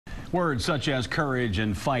Words such as courage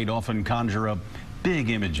and fight often conjure up big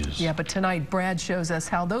images. Yeah, but tonight Brad shows us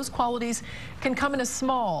how those qualities can come in a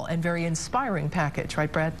small and very inspiring package.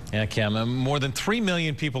 Right, Brad? Yeah, Kim. More than 3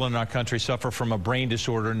 million people in our country suffer from a brain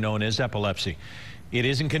disorder known as epilepsy. It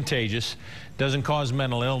isn't contagious, doesn't cause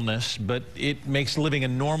mental illness, but it makes living a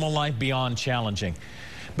normal life beyond challenging.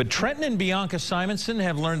 But Trenton and Bianca Simonson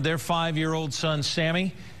have learned their 5-year-old son,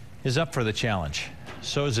 Sammy, is up for the challenge.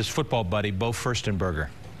 So is his football buddy, Bo Furstenberger.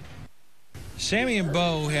 Sammy and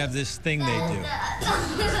Bo have this thing they do.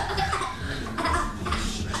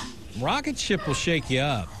 Rocket ship will shake you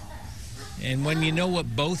up. And when you know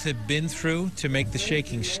what both have been through to make the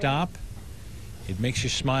shaking stop, it makes you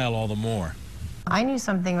smile all the more. I knew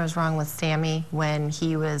something was wrong with Sammy when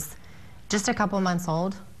he was just a couple months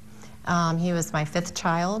old. He was my 5th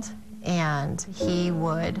child, and he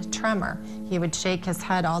would tremor. He would shake his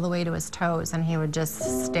head all the way to his toes, and he would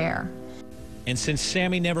just stare. And since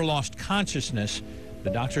Sammy never lost consciousness,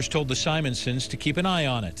 the doctors told the Simonsons to keep an eye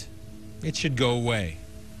on it. It should go away.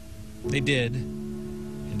 They did,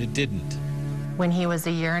 and it didn't. When he was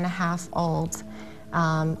 1.5 years old,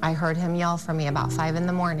 I heard him yell for me about 5 in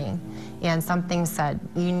the morning, and something said,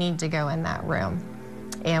 "You need to go in that room."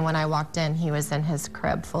 And when I walked in, he was in his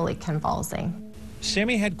crib, fully convulsing.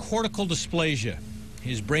 Sammy had cortical dysplasia.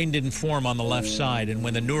 His brain didn't form on the left side, and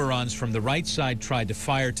when the neurons from the right side tried to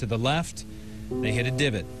fire to the left, they hit a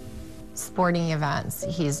divot. Sporting events,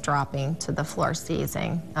 he's dropping to the floor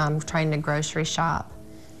seizing. I'm trying to grocery shop.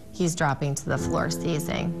 He's dropping to the floor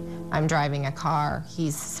seizing. I'm driving a car.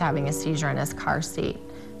 He's having a seizure in his car seat.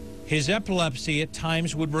 His epilepsy at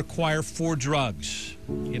times would require 4 drugs.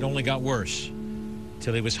 It only got worse,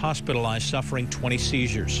 till he was hospitalized suffering 20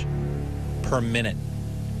 seizures per minute.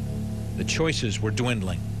 The choices were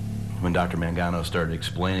dwindling. When Dr. Mangano started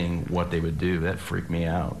explaining what they would do, that freaked me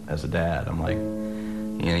out as a dad. I'm like,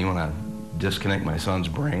 you know, you want to disconnect my son's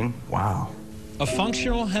brain? Wow. A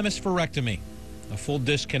functional hemispherectomy, a full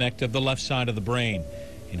disconnect of the left side of the brain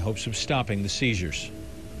in hopes of stopping the seizures.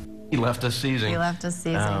 He left us seizing. He left us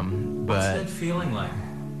seizing. But what's that feeling like?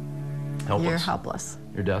 Helpless. You're helpless.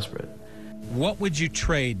 You're desperate. What would you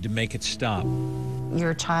trade to make it stop?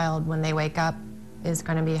 Your child, when they wake up, is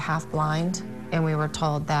going to be half blind, and we were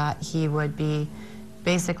told that he would be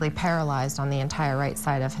basically paralyzed on the entire right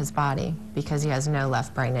side of his body because he has no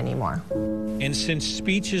left brain anymore. And since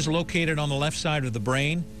speech is located on the left side of the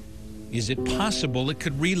brain, is it possible it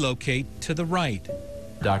could relocate to the right?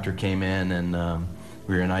 Doctor came in, and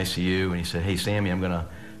we were in ICU, and he said, "Hey, Sammy, I'm going to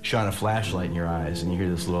shine a flashlight in your eyes." And you hear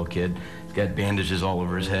this little kid, he's got bandages all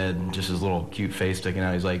over his head, and just his little cute face sticking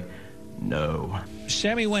out. He's like, "No."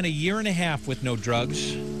 Sammy went 1.5 years with no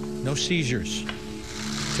drugs, no seizures,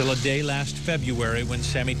 till a day last February when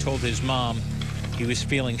Sammy told his mom he was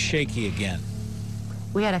feeling shaky again.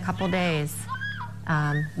 We had a couple days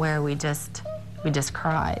where we just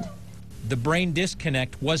cried. The brain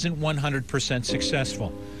disconnect wasn't 100%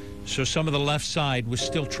 successful, so some of the left side was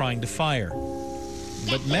still trying to fire.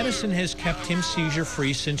 But medicine has kept him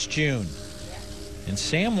seizure-free since June. And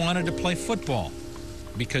Sam wanted to play football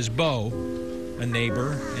because Bo, a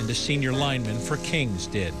neighbor and a senior lineman for Kings,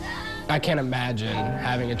 did. I can't imagine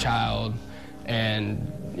having a child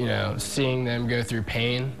and, you know, seeing them go through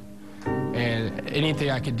pain, and anything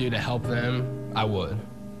I could do to help them, I would.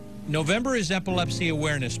 November is Epilepsy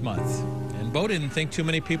Awareness Month, and Bo didn't think too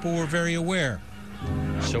many people were very aware.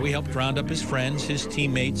 So he helped round up his friends, his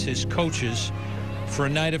teammates, his coaches for a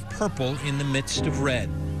night of purple in the midst of red.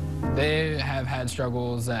 They have had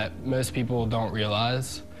struggles that most people don't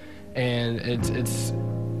realize, and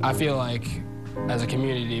I feel like as a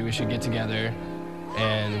community we should get together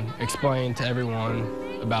and explain to everyone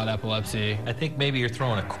about epilepsy. I think maybe you're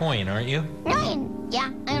throwing a coin, aren't you? No,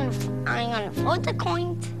 yeah, I'm gonna fold the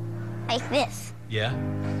coins like this. Yeah?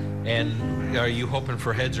 And are you hoping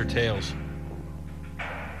for heads or tails?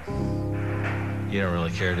 You don't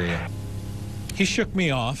really care, do you? He shook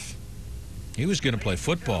me off. He was going to play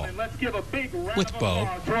football. And let's give a big round with of Bo.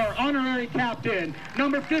 applause to our honorary captain,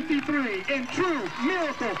 number 53, in true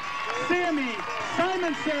miracle, Sammy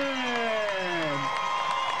Simonson.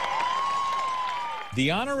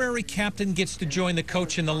 The honorary captain gets to join the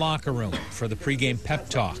coach in the locker room for the pregame pep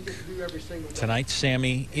talk. Tonight,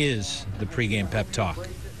 Sammy is the pregame pep talk.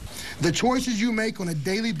 The choices you make on a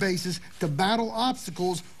daily basis to battle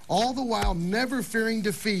obstacles, all the while never fearing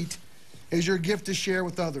defeat, is your gift to share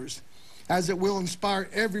with others, as it will inspire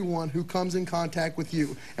everyone who comes in contact with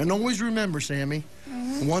you. And always remember, Sammy,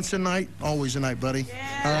 once a night, always a night, buddy.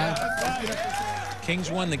 Yeah. All right? Kings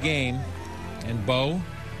won the game, and Bo,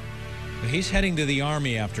 he's heading to the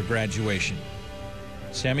Army after graduation.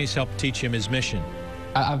 Sammy's helped teach him his mission,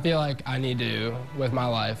 I feel like I need to, with my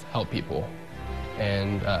life, help people.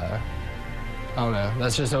 And I don't know,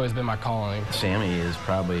 that's just always been my calling. Sammy is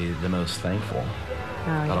probably the most thankful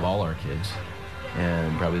out of all our kids,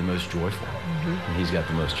 and probably the most joyful. And he's got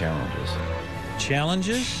the most challenges.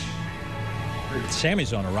 Challenges?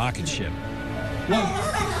 Sammy's on a rocket ship.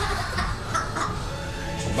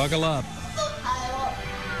 Buckle up.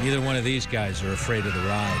 Neither one of these guys are afraid of the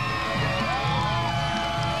ride.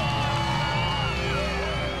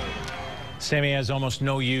 Sammy has almost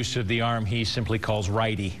no use of the arm he simply calls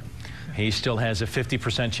righty. He still has a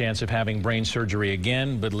 50% chance of having brain surgery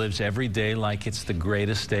again, but lives every day like it's the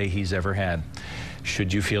greatest day he's ever had.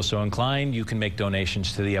 Should you feel so inclined, you can make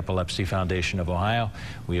donations to the Epilepsy Foundation of Ohio.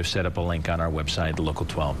 We have set up a link on our website,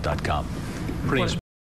 local12.com. Pretty